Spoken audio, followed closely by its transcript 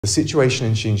The situation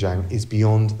in Xinjiang is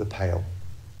beyond the pale.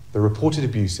 The reported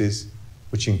abuses,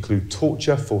 which include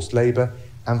torture, forced labour,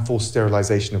 and forced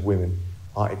sterilisation of women,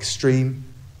 are extreme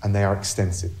and they are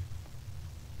extensive.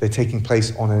 They're taking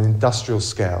place on an industrial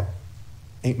scale.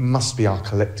 It must be our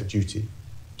collective duty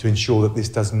to ensure that this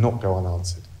does not go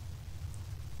unanswered.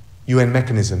 UN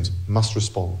mechanisms must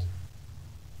respond.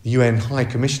 The UN High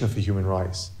Commissioner for Human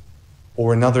Rights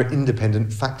or another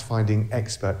independent fact-finding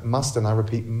expert must, and I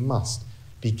repeat, must,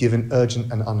 be given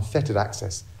urgent and unfettered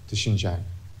access to Xinjiang.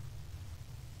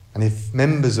 And if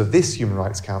members of this Human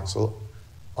Rights Council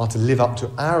are to live up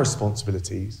to our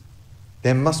responsibilities,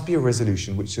 there must be a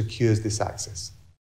resolution which secures this access.